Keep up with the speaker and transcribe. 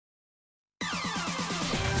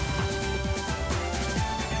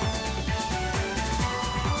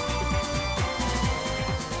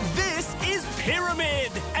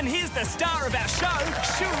the star of our show,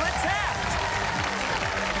 Shula Taft.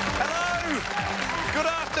 Hello, good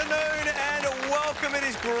afternoon and welcome. It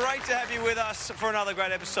is great to have you with us for another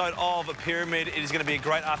great episode of Pyramid. It is going to be a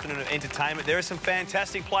great afternoon of entertainment. There are some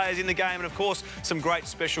fantastic players in the game and, of course, some great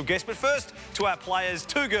special guests. But first, to our players,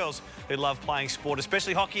 two girls who love playing sport,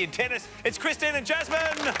 especially hockey and tennis. It's Christine and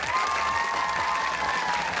Jasmine.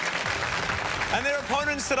 And their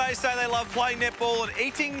opponents today say they love playing netball and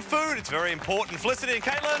eating food. It's very important. Felicity and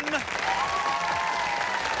Caitlin.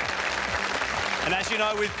 And as you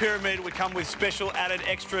know, with Pyramid, we come with special added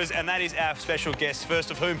extras, and that is our special guest,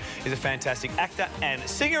 first of whom is a fantastic actor and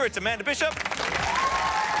singer. It's Amanda Bishop.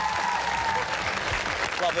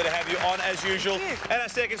 Lovely to have you on, as usual. And our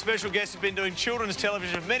second special guest has been doing children's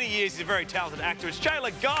television for many years. He's a very talented actor. It's Jay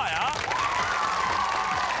Laga-aia.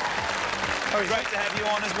 Great to have you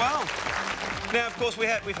on as well. Now, of course, we've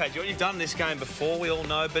had you on. You've done this game before, we all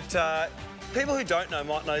know, but people who don't know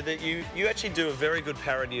might know that you actually do a very good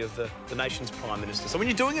parody of the nation's Prime Minister. So when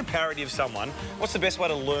you're doing a parody of someone, what's the best way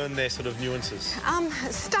to learn their sort of nuances?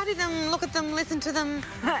 Study them, look at them, listen to them,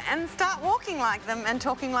 and start walking like them and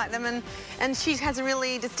talking like them. And she has a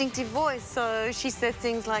really distinctive voice, so she says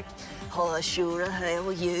things like, "Hi, Shura, how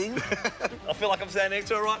are you?" I feel like I'm standing next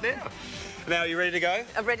to her right now. Now, are you ready to go?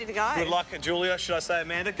 I'm ready to go. Good luck, Julia. Should I say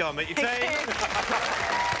Amanda? Go and meet your team.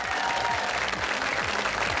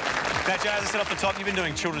 Now, Jay, as I said off the top, you've been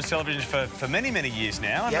doing children's television for many, many years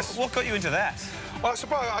now. And yes. What got you into that? Well, I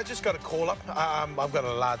suppose I just got a call up. I've got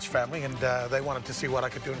a large family, and they wanted to see what I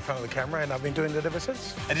could do in front of the camera, and I've been doing it ever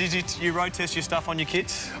since. And did you road test your stuff on your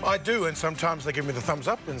kids? I do, and sometimes they give me the thumbs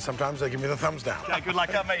up, and sometimes they give me the thumbs down. Okay, good luck.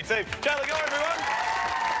 Come meet your team. Jay Laga-aia, everyone.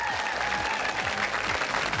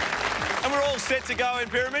 And we're all set to go in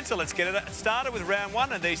Pyramid, so let's get it started with round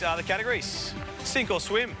one, and these are the categories. Sink or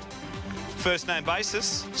swim. First name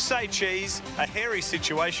basis, say cheese, a hairy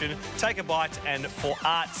situation, take a bite, and for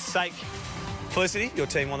art's sake. Felicity, your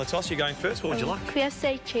team won the toss. You're going first. What would you like? Could I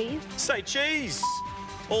say cheese? Say cheese.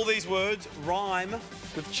 All these words rhyme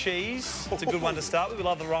with cheese. It's a good one to start with. We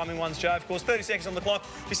love the rhyming ones, Joe. Of course, 30 seconds on the clock.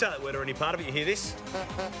 If you say that word or any part of it, you hear this.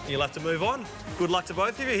 You'll have to move on. Good luck to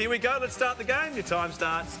both of you. Here we go. Let's start the game. Your time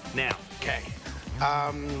starts now. Okay.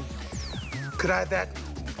 Could I have that?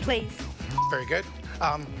 Please. Very good.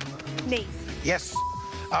 Knees. Yes.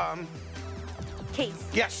 Keys.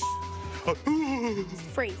 Yes.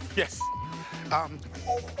 Freeze. Yes.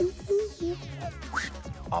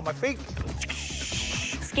 On my feet.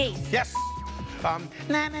 Skis. Yes. Na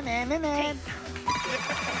na na na na.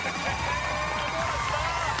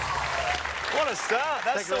 What a start.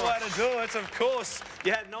 That's the way to do it. Of course,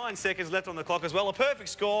 you had 9 seconds left on the clock as well. A perfect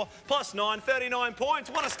score, plus 9, 39 points.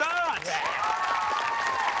 What a start.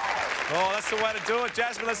 Oh, that's the way to do it.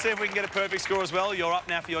 Jasmine, let's see if we can get a perfect score as well. You're up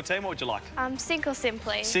now for your team. What would you like? Sink or swim,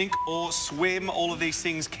 please. Sink or swim. All of these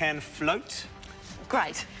things can float.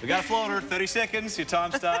 Great. We got a floater. 30 seconds. Your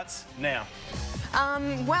time starts now.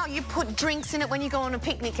 Well, you put drinks in it when you go on a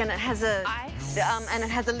picnic, and it has a ice, and it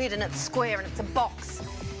has a lid, and it's square, and it's a box.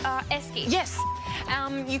 Esky. Yes.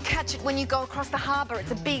 You catch it when you go across the harbour.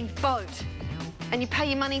 It's a big boat, and you pay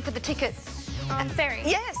your money for the ticket. Ferry.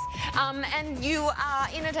 Yes. And you are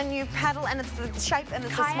in it, and you paddle, and it's the shape, and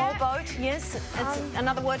it's Kayak. a small boat. Yes. It's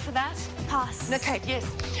another word for that. Pass. Okay. Yes.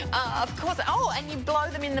 Of course. Oh, and you blow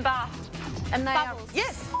them in the bath, and they Bubbles. are.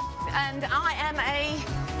 Yes. And I am a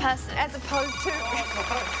person, as opposed to.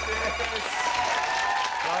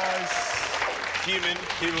 Nice. Human.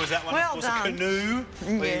 Human was that one. Well of course, done. A canoe,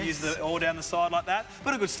 where Yes. you use the oar down the side like that.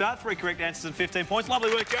 But a good start. 3 correct answers and 15 points. Lovely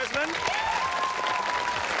work, Jasmine.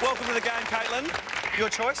 Welcome to the game, Caitlin. Your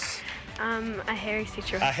choice? A hairy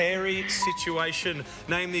situation. A hairy situation.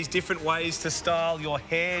 Name these different ways to style your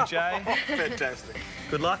hair, Jay. Fantastic.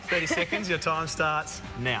 Good luck. 30 seconds. Your time starts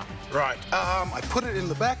now. Right. I put it in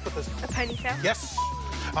the back with this. A ponytail. Yes.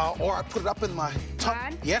 Or I put it up in my top.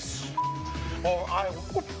 Wide. Yes. Or I.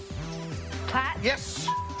 Plait. Yes.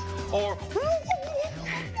 Or.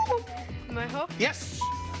 Mohawk. Yes.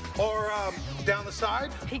 Or down the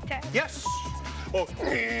side. Pigtail. Yes. Or.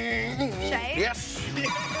 Shave. Yes.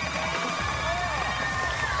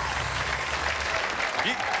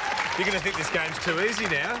 You're going to think this game's too easy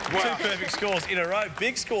now. Wow. 2 perfect scores in a row.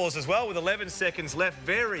 Big scores as well with 11 seconds left.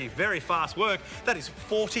 Very, very fast work. That is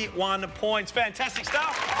 41 points. Fantastic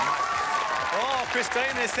stuff. Oh,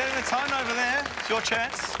 Christine, they're setting the tone over there. It's your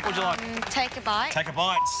chance. What'd you like? Take a bite. Take a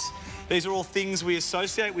bite. These are all things we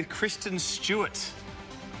associate with Kristen Stewart.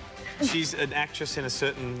 She's an actress in a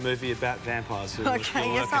certain movie about vampires. So Okay,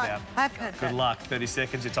 we'll yes, work it out. I've heard Good that. luck. 30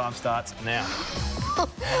 seconds. Your time starts now.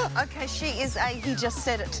 Okay, she is a. He just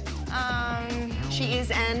said it. She is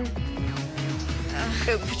an.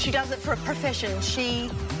 She does it for a profession.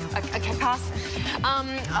 Okay, pass.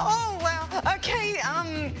 Oh, well, okay,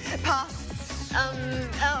 pass.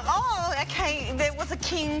 Okay, there was a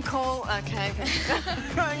king called... Okay.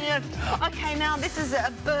 Yes. Okay, now this is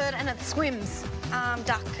a bird and it swims.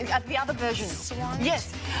 Duck. The other version. Swan.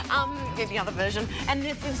 Yes. Yeah, the other version. And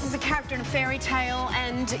this is a character in a fairy tale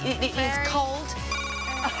and it is cold.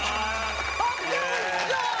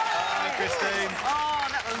 Christine. Oh,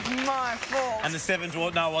 that was my fault. And the seventh,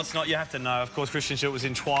 well, no, it's not. You have to know. Of course, Christian Stewart was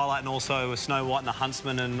in Twilight and also Snow White and the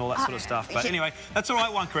Huntsman and all that sort of stuff. But anyway, that's all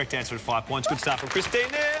right. One correct answer at 5 points. Good stuff from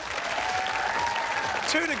Christine there.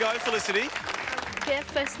 2 to go, Felicity. Yeah,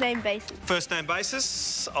 first name basis. First name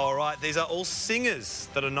basis. All right, these are all singers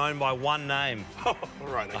that are known by one name. All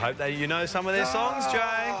right. I hope that you know some of their songs,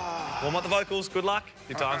 Jay. Warm up the vocals. Good luck.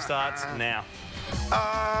 Your time starts now.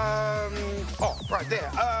 Oh, right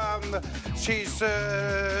there. She's,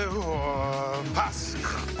 pass.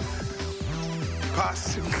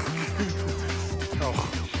 Pass. Oh,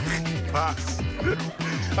 pass.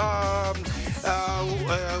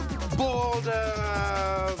 Bald,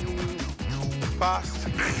 pass.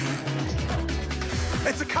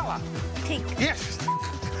 It's a colour. Pink. Yes.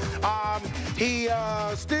 He,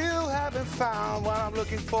 still haven't found what I'm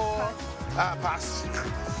looking for. Pass.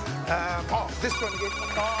 Oh, this one again.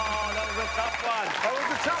 Oh, that was a tough one. That was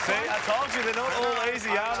a tough See, one. I told you, they're not all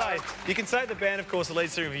easy, are they? You can say the band, of course, the lead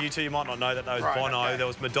singer of U2, you might not know that. There was Bono, okay. there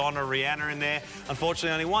was Madonna, Rihanna in there.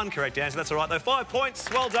 Unfortunately, only one correct answer. That's all right, though. 5 points.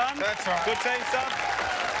 Well done. That's all right. Good team stuff.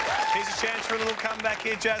 Here's a chance for a little comeback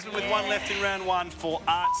here, Jasmine, with one left in round 1 for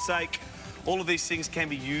art's sake. All of these things can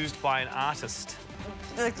be used by an artist.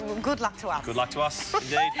 Good luck to us. Good luck to us.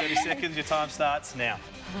 Indeed, 30 seconds. Your time starts now.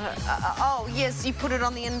 Oh, yes, you put it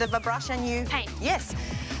on the end of a brush and you... Paint. Yes.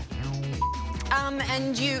 And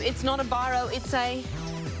it's not a biro, it's a...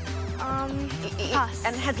 Pass.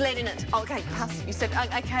 And it has lead in it. Oh, okay, pass. You said,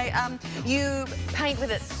 okay, you paint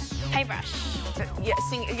with it. Paintbrush. Yeah,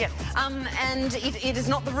 and it is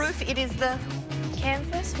not the roof, it is the...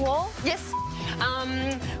 Canvas. Wall. Yes.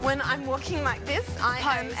 When I'm walking like this, I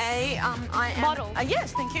am Model.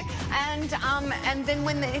 Yes, thank you. And then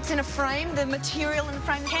when it's in a frame, the material in the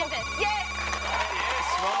frame. Canvas. Yes.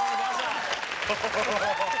 Yes, right on the buzzer.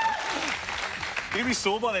 You're going to be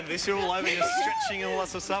sore by the end of this. You're all over, you're stretching and all that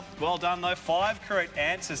sort of stuff. Well done, though. 5 correct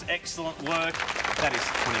answers. Excellent work. That is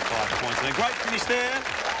 25 points. And a great finish there.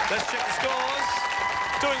 Let's check the scores.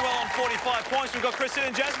 Doing well on 45 points. We've got Kristen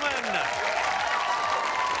and Jasmine.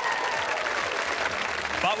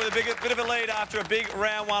 But with a bit of a lead after a big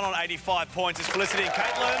round 1 on 85 points is Felicity and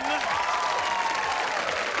Caitlin.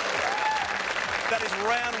 That is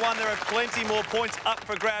round 1. There are plenty more points up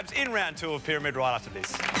for grabs in round 2 of Pyramid right after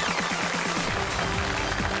this.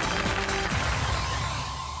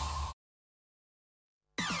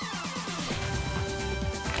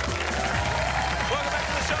 Welcome back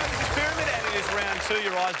to the show. This is Pyramid and it is round 2.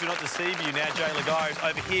 Your eyes do not deceive you. Now Jay Laga-aia is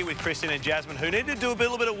over here with Kristen and Jasmine, who need to do a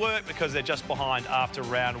little bit of work because they're just behind after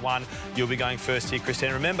round 1. You'll be going first here,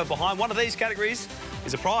 Kristen. Remember, behind one of these categories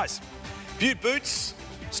is a prize. Butte Boots,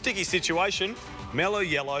 Sticky Situation, Mellow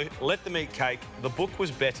Yellow, Let Them Eat Cake, The Book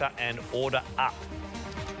Was Better, and Order Up.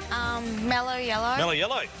 Mellow yellow. Mellow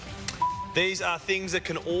Yellow. These are things that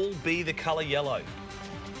can all be the colour yellow.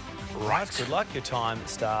 Right. Good luck. Your time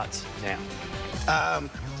starts now.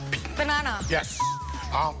 Banana. Yes.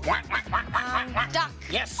 Duck.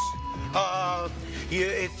 Yes.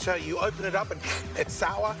 You open it up and it's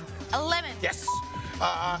sour. A lemon. Yes.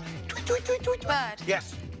 Tweet, tweet, tweet, tweet. Bird.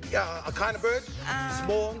 Yes. A kind of bird.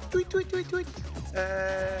 Small. Tweet, tweet, tweet, tweet.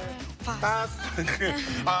 Pass.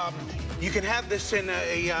 You can have this in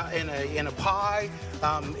a pie.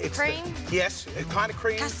 It's Cream? Yes, a kind of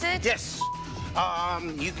cream. Custard? Yes.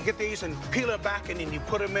 You can get these and peel it back and then you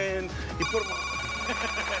put them in. You put them on.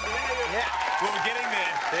 Yeah. Well, we're getting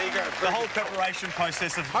there. There you go. The whole preparation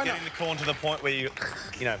process of getting the corn to the point where you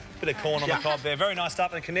know, bit of corn on the cob there. Very nice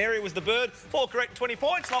stuff. And canary was the bird. 4 correct, 20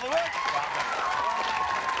 points. Lovely work.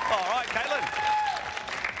 All right, Caitlin.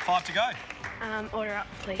 5 to go. Order up,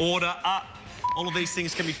 please. Order up. All of these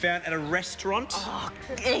things can be found at a restaurant. Oh,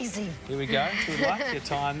 easy. Here we go. Good luck. Your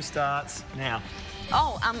time starts now.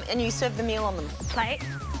 Oh, and you serve the meal on them. Plate.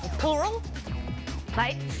 Plural?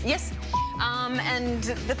 Plates. Yes. And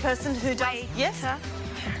the person who does... Waiter. Yes.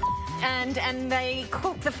 And they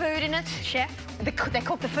cook the food in it. Chef. They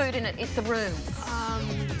cook the food in it. It's a room.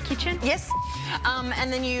 Kitchen. Yes.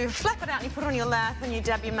 And then you flap it out and you put it on your lap and you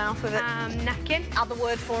dab your mouth with it. Napkin. Other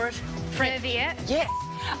word for it. Serviette. Yes.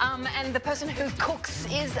 And the person who cooks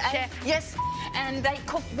is a... Chef. Yes. And they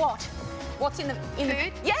cook what? What's in the...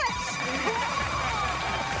 Food. Yes.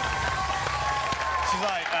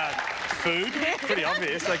 food. Pretty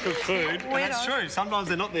obvious, they cook food. And that's Weirdo. true. Sometimes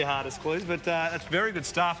they're not the hardest clues, but that's very good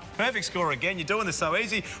stuff. Perfect score again. You're doing this so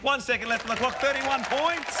easy. 1 second left on the clock, 31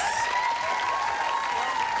 points.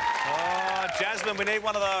 Oh, Jasmine, we need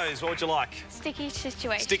one of those. What would you like? Sticky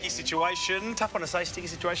situation. Sticky situation. Tough one to say, sticky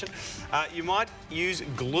situation. You might use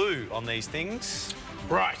glue on these things.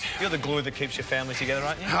 Right. You're the glue that keeps your family together,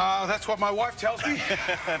 aren't you? That's what my wife tells me.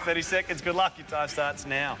 30 seconds. Good luck. Your time starts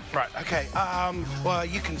now. Right, okay. Well,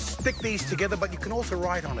 you can stick these together, but you can also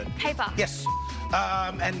write on it. Paper. Yes.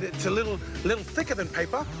 And it's a little thicker than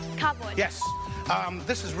paper. Cardboard. Yes.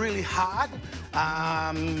 This is really hard.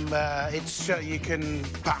 It's you can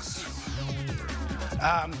pass.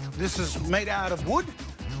 This is made out of wood.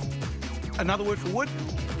 Another word for wood.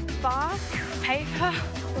 Bark. Paper.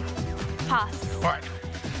 Pass. Right.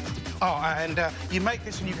 Oh, and you make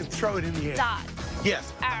this and you can throw it in the air. Dart.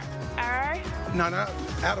 Yes. Arrow. No,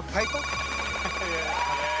 out of paper. That's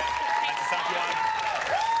a tough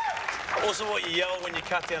one. Also what you yell when you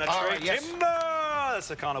cut down a tree. right, yes. Timber! That's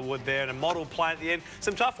the kind of wood there, and a model plant at the end.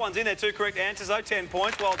 Some tough ones in there. 2 correct answers, though. 10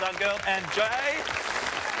 points. Well done, girl. And Jay.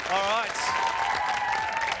 All right.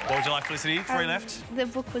 What would you like, Felicity? 3 left. The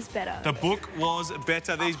book was better. The book was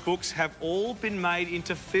better. These books have all been made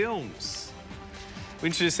into films. We're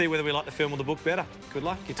interested to see whether we like the film or the book better. Good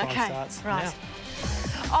luck. Your time starts now.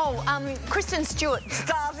 Oh, Kristen Stewart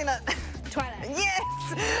stars in it. Twilight. Yes.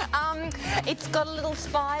 It's got a little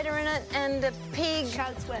spider in it and a pig.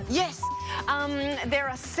 Charlotte's Web. Yes. There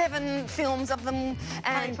are 7 films of them. And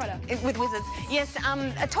Harry Potter. With wizards. Yes.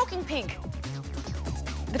 A talking pig.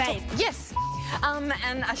 Babe. Yes. And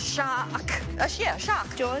a shark. A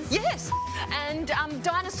shark. Jaws. Yes. And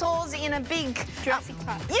dinosaurs in a big... Jurassic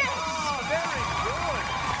Park. Yes. Oh, very good.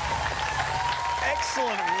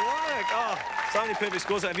 Excellent work. Oh, so many perfect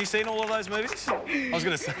scores. Have you seen all of those movies? I was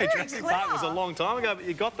going to say Jurassic Park was a long time ago, but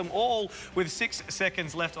you got them all with 6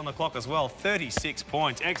 seconds left on the clock as well. 36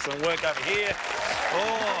 points. Excellent work over here.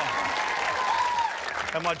 Oh.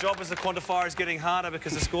 And my job as the quantifier is getting harder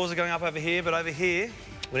because the scores are going up over here, but over here,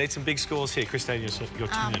 we need some big scores here. Christine, your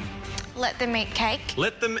turn. Let them eat cake.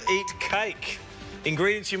 Let them eat cake.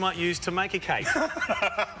 Ingredients you might use to make a cake.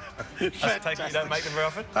 I take it you don't make them very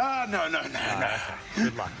often? No.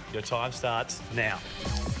 Good luck. Your time starts now.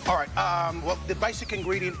 All right. Well, the basic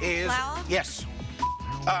ingredient is... Flour? Yes.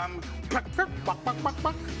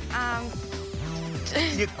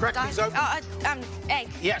 You crack these open? Egg.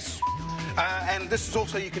 Yes. And this is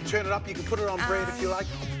also, you can turn it up. You can put it on bread if you like.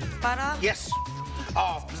 Butter. Yes.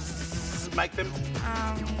 Oh, make them.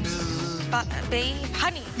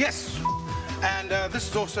 Honey. Yes. And this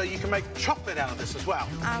is also, you can make chocolate out of this as well.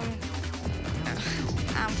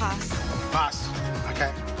 Pass. Pass.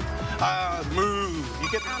 Okay. Moo. You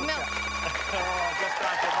get the Milk. Oh, just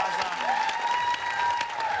after buzzer.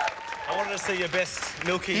 I wanted to see your best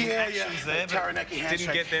milky actions there, but Taranaki handshake.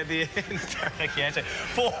 didn't get there at the end. Taranaki handshake.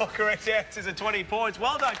 4 correct answers and 20 points.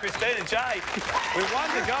 Well done, Christine and Jay. With 1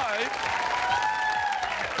 to go.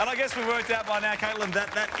 And I guess we worked out by now, Caitlin,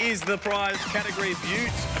 that is the prize category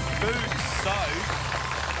boots. So,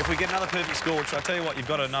 if we get another perfect score, which I tell you what, you've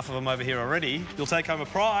got enough of them over here already, you'll take home a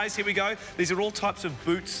prize. Here we go. These are all types of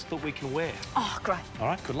boots that we can wear. Oh, great. All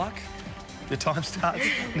right, good luck. Your time starts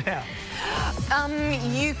now.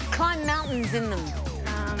 You climb mountains in them.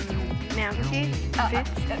 Mountain view.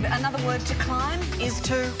 Another word to climb is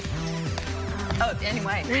to... oh,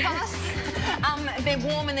 anyway. Pass. They're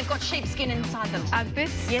warm and they've got sheepskin inside them.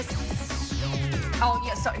 Boots. Yes. Oh,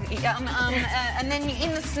 yeah, sorry. And then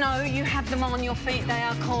in the snow, you have them on your feet. They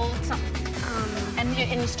are called something. And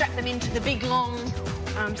you strap them into the big, long...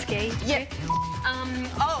 ski. Yeah.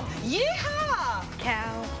 Oh, yeehaw!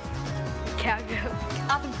 Cowgirl.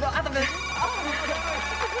 Other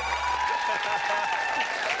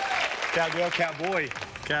Cowgirl, cowboy.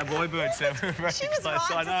 Cowboy boots. She was right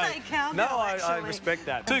to say cowgirl, No, I actually. respect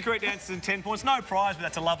that. 2 correct answers and 10 points. No prize, but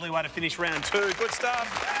that's a lovely way to finish round 2. Good stuff.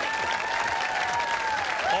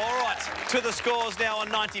 All right, to the scores now on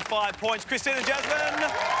 95 points. Christine and Jasmine.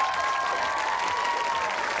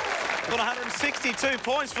 Got 162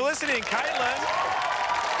 points. Felicity and Caitlin.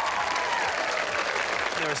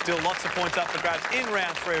 There are still lots of points up for grabs in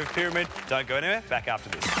round 3 of Pyramid. Don't go anywhere. Back after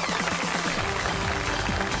this.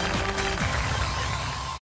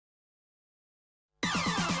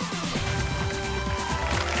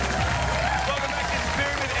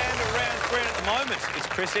 It's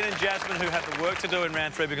Christine and Jasmine who have the work to do in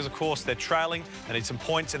round 3 because, of course, they're trailing. They need some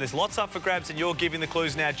points, and there's lots up for grabs, and you're giving the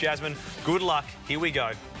clues now, Jasmine. Good luck. Here we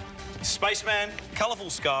go. Spaceman, Colourful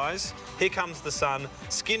Skies, Here Comes the Sun,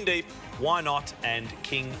 Skin Deep, Why Not, and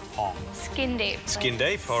King Pong. Skin deep. Skin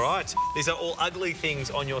deep, all right. These are all ugly things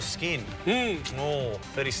on your skin. Oh,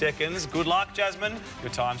 30 seconds. Good luck, Jasmine.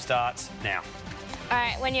 Your time starts now. All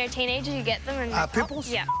right, when you're a teenager, you get them and... Pimples?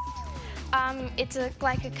 Yeah. It's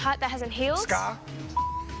like a cut that hasn't healed. Scar?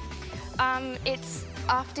 It's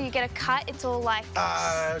after you get a cut, it's all like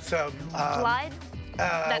blood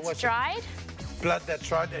that's dried. Blood that's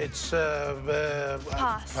dried. It's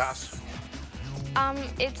Pass. Pass.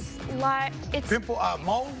 It's like Pimple.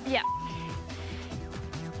 Mole. Yeah.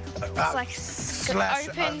 It's like slash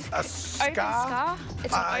open a scar. Open scar.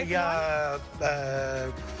 It's an open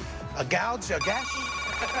one. A gouge, a gash.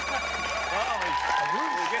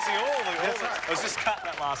 We're guessing all of That's them. right. It was just cut,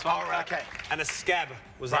 that last one. All right, okay. And a scab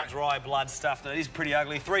was that dry blood stuff. That is pretty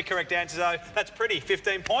ugly. 3 correct answers, though. That's pretty.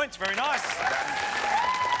 15 points. Very nice.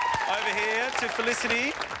 Over here to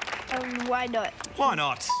Felicity. Why not? Why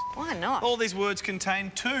not? Why not? All these words contain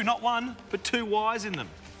 2, not 1, but 2 Y's in them.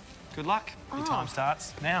 Good luck. Your time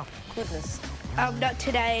starts now. Goodness. Not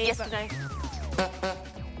today. Yesterday.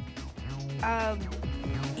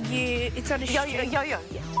 It's on a Yo-yo. Yo-yo.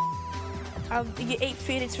 You eat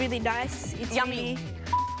food, it's really nice. It's Yummy.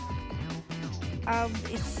 Really,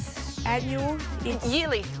 it's annual. It's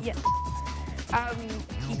Yearly. Yeah.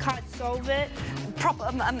 You can't solve it.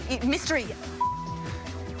 Proper mystery.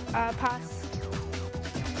 Pass.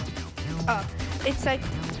 Oh, it's like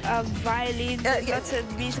violins, and yeah. lots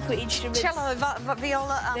of musical instruments. Cello,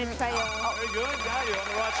 viola. They play Very good. Yeah, you're on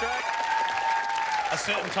the right track. A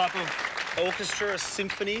certain type of orchestra, a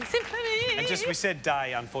symphony. Symphony. And just we said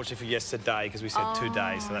day, unfortunately, for yesterday, because we said 2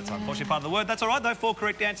 days, so that's unfortunately part of the word. That's all right, though. 4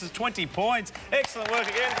 correct answers, 20 points. Excellent work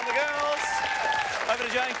again from the girls. Over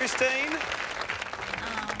to Jay and Christine.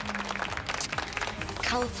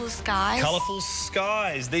 Colourful skies. Colourful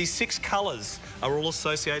skies. These 6 colours are all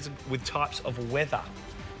associated with types of weather.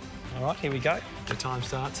 All right, here we go. The time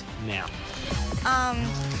starts now.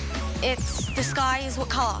 It's the sky is what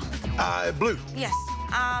colour? Blue. Yes.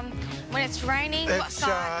 When it's raining, what It's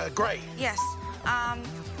sky? grey. Yes.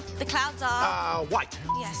 The clouds are. White.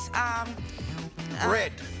 Yes.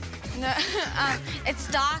 Red. No. It's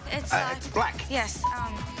dark. It's like. It's black. Yes.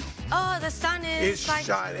 Oh, the sun is It's like.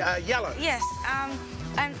 yellow. Yes.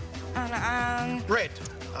 And. Red.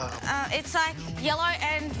 It's like yellow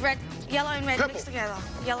and red. Yellow and red Purple. mixed together.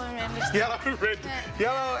 Yellow and red mixed together. Yellow, red.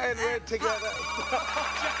 Yellow and red together.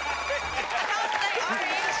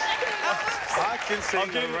 I can see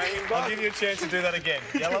the rainbow. I'll give you a chance to do that again.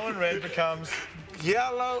 Yellow and red becomes...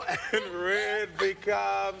 Yellow and red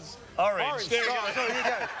becomes orange. There we go. Oh, there you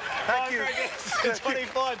go. Thank you.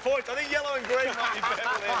 25 points. I think yellow and green might be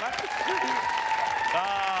purple there, mate.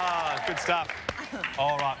 Ah, good stuff.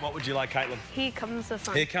 All right, what would you like, Caitlin? Here Comes the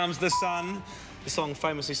Sun. Here Comes the Sun. The song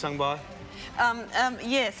famously sung by?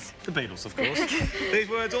 Yes. The Beatles, of course. These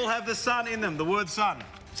words all have the sun in them, the word sun.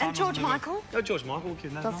 Sun And George wasn't in them. Michael. Oh, George Michael. We'll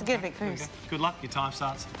give that That's a one. good big There we boost. go. Good luck. Your time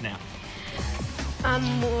starts now.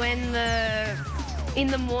 When in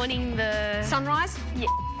the morning, the... Sunrise. Yeah.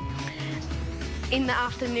 In the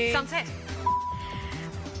afternoon. Sunset.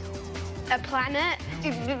 A planet.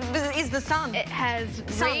 Is the sun. It has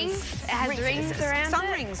rings. It has rings around Sun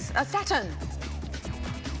it. rings. Saturn.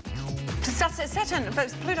 Saturn. But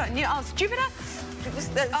it's Pluto. Oh, Jupiter.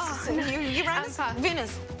 Uranus. pass.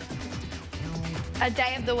 Venus. A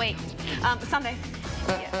day of the week. Sunday.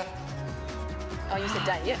 Yeah. Oh, you said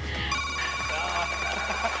day. Yeah.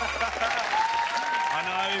 I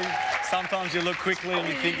know sometimes you look quickly and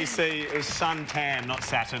you think you see it was suntan, not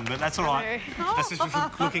Saturn, but that's all right. That's just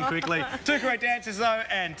from looking quickly. 2 correct answers, though,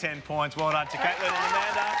 and 10 points. Well done to Caitlin and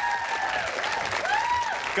Amanda.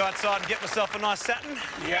 Go outside and get myself a nice Saturn.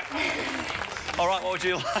 Yeah. All right, what would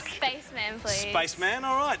you like? Spaceman, please. Spaceman,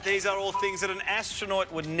 all right. These are all things that an astronaut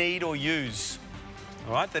would need or use.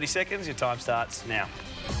 All right, 30 seconds. Your time starts now.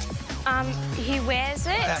 He wears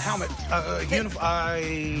it. Helmet. Uniform.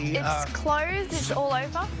 It's clothes. It's all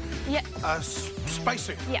over. Yeah.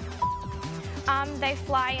 Spacesuit. Yeah. They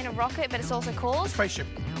fly in a rocket, but it's also called. Spaceship.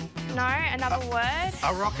 No, another word.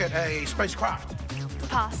 A rocket. A spacecraft.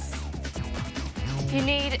 Pass. You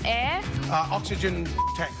need air. Oxygen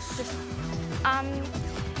tanks.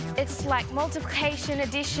 It's like multiplication,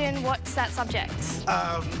 addition. What's that subject?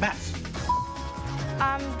 Maths.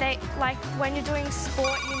 They like when you're doing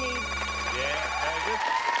sport, you need. Yeah, very good.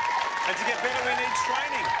 And to get better, we need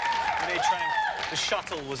training. We need training. The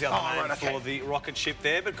shuttle was the other name for the rocket ship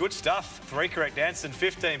there, but good stuff. 3 correct answers and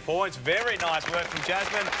 15 points. Very nice work from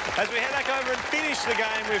Jasmine. As we head back over and finish the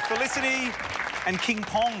game with Felicity and King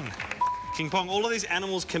Pong. King Pong, all of these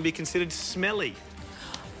animals can be considered smelly.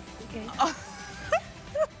 Okay. Oh.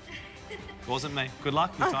 Wasn't me. Good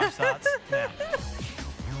luck. Your time starts now.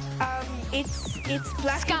 It's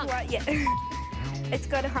black and white. Yeah. It's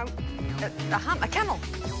got a hump. A hump? A camel?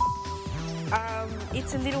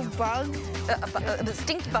 It's a little bug. A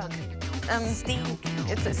stink bug. Stink.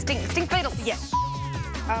 It's a stink beetle. Yeah.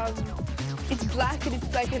 It's black and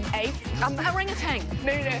it's like an ape. Orangutan.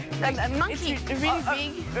 No. A monkey. It's really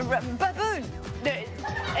big. Baboon. No.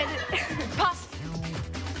 Puff.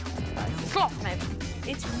 Sloth, maybe.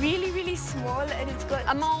 It's really, really small and it's got...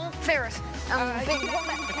 A mole. Ferret. Big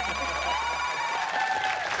wombat.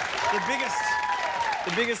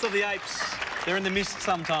 The biggest of the apes. They're in the mist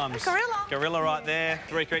sometimes. Gorilla. Gorilla right there.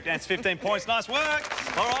 3 correct answers, 15 points. Nice work.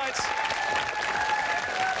 All right.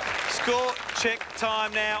 Score check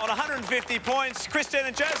time now on 150 points. Christine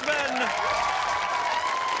and Jasmine.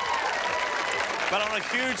 But on a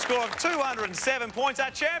huge score of 207 points, our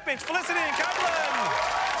champions, Felicity and Caitlin.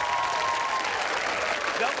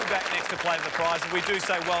 They'll be back next to play for the prizes. We do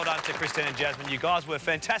say well done to Christine and Jasmine. You guys were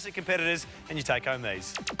fantastic competitors, and you take home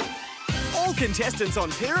these. All contestants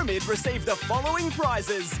on Pyramid receive the following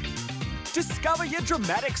prizes. Discover your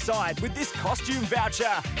dramatic side with this costume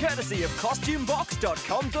voucher, courtesy of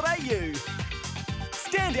costumebox.com.au.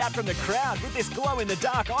 Stand out from the crowd with this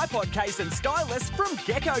glow-in-the-dark iPod case and stylus from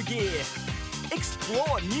Gecko Gear.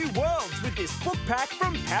 Explore new worlds with this book pack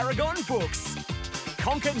from Paragon Books.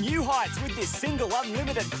 Conquer new heights with this single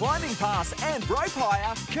unlimited climbing pass and rope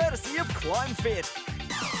hire, courtesy of ClimbFit.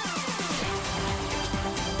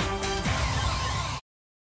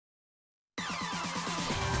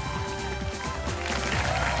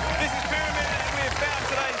 This is Pyramid, and we have found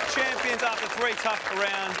today's champions after 3 tough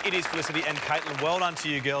rounds. It is Felicity and Caitlin. Well done to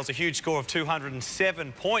you girls. A huge score of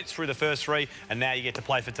 207 points through the first 3, and now you get to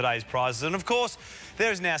play for today's prizes. And of course,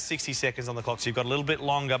 there is now 60 seconds on the clock, so you've got a little bit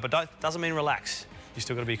longer, but doesn't mean relax. You've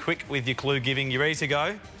still got to be quick with your clue giving. You ready to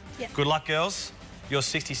go? Yeah. Good luck, girls. Your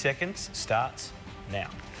 60 seconds starts now.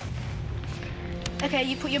 Okay,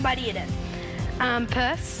 you put your money in it.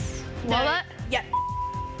 Purse. Wallet. Yeah.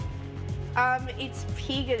 It's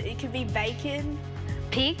pig. It could be bacon.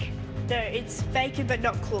 Pig. No, it's bacon but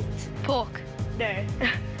not cooked. Pork. No.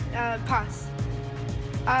 Pass.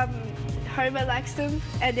 Homer likes them.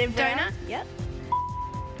 And then Donut? Yep.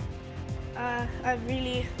 I'm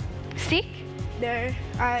really... Stick. No,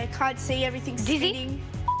 I can't see everything Dizzy? spinning.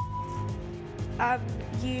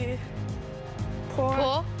 You pour...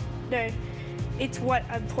 Pour. No, it's what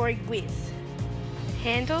I'm pouring with.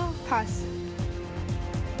 Handle. Pass.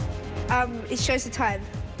 It shows the time.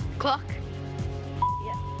 Clock.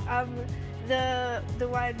 Yeah. The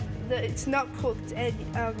one that it's not cooked and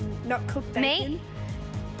not cooked bacon. Meat.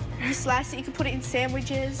 You slice it. You can put it in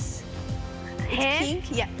sandwiches. Ham. Pink.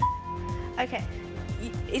 Yeah. Okay.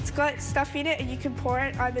 It's got stuff in it and you can pour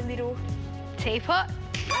it. I'm a little... Teapot.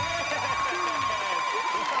 Well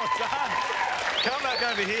done. Come back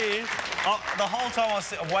over here. Oh, the whole time I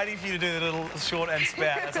was waiting for you to do the little short and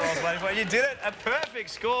spout. That's what I was waiting for. You did it. A perfect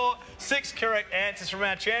score. 6 correct answers from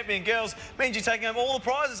our champion girls. Means you're taking home all the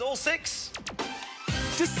prizes, all 6.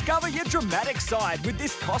 Discover your dramatic side with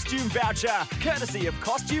this costume voucher, courtesy of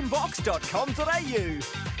costumebox.com.au.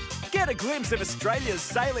 Get a glimpse of Australia's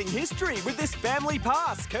sailing history with this family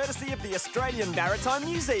pass, courtesy of the Australian Maritime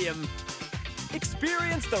Museum.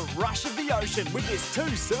 Experience the rush of the ocean with this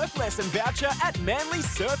 2 surf lesson voucher at Manly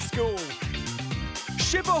Surf School.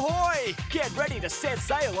 Ship ahoy! Get ready to set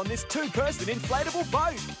sail on this 2-person inflatable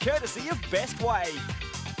boat, courtesy of Best Way.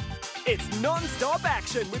 It's non-stop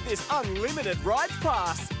action with this unlimited rides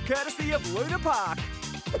pass, courtesy of Luna Park.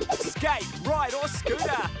 Skate, ride or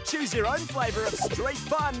scooter. Choose your own flavour of street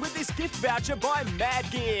fun with this gift voucher by Mad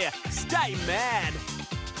Gear. Stay mad.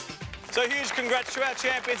 So huge congrats to our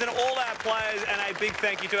champions and all our players, and a big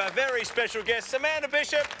thank you to our very special guests, Amanda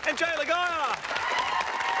Bishop and Jay Laga-aia.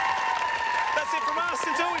 That's it from us.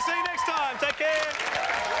 Until we see you next time. Take care.